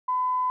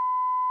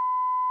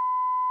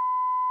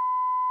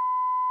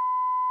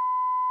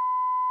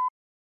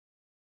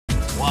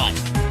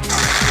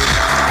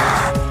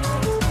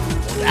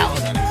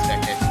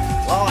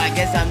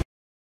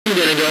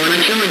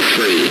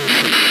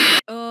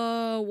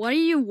What do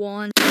you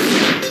want?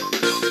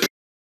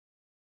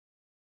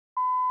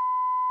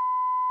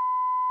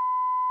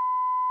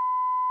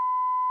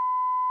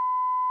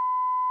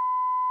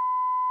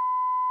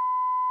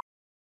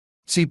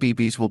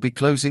 CBeebies will be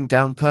closing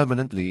down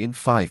permanently in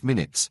 5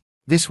 minutes.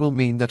 This will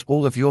mean that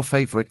all of your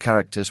favorite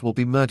characters will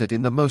be murdered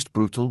in the most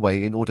brutal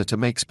way in order to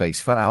make space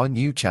for our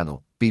new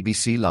channel,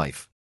 BBC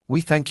Life.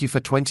 We thank you for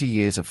 20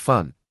 years of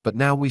fun, but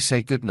now we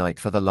say goodnight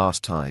for the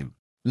last time.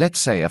 Let's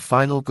say a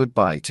final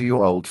goodbye to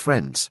your old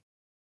friends.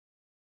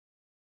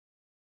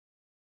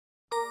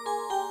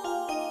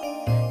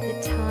 The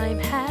time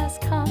has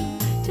come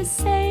to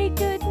say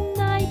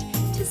goodnight,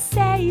 to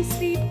say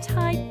sleep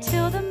tight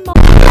till the morning.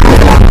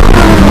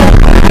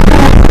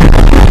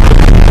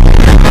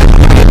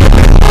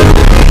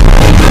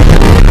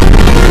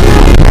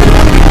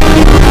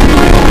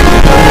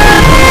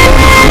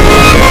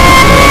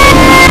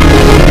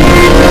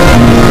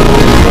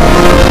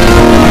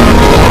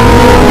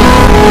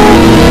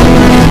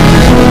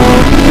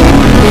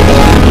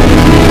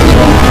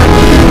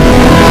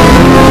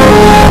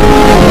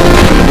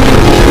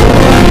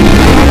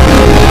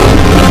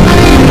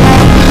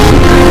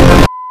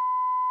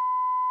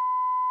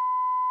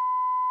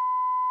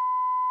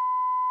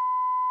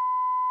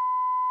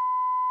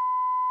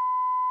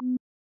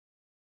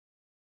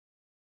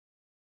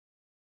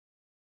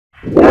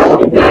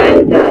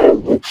 Well,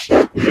 looks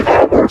like we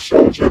have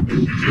ourselves a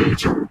new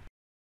user.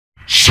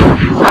 So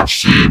you have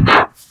seen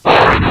that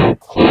final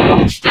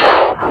close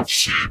down of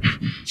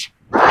CBeebies,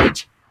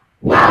 right?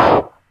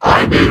 Well,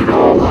 I made it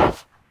all up.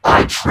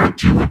 I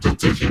tricked you into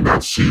thinking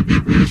that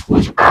CBeebies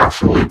was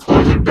actually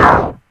closing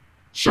down.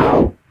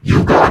 So,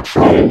 you got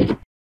trolled.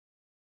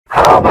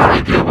 How about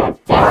I give a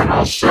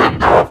final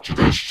send-off to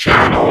this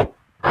channel,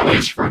 at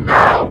least for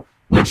now,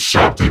 with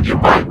something you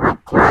might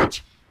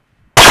regret.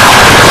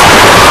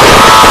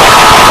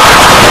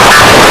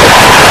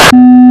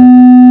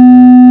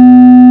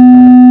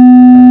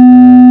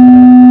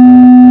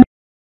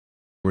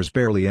 There was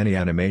barely any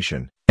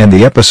animation, and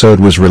the episode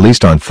was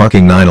released on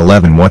fucking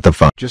 9/11. What the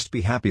fuck? Just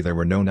be happy there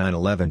were no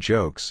 9/11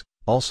 jokes.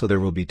 Also, there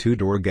will be 2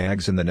 door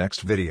gags in the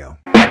next video.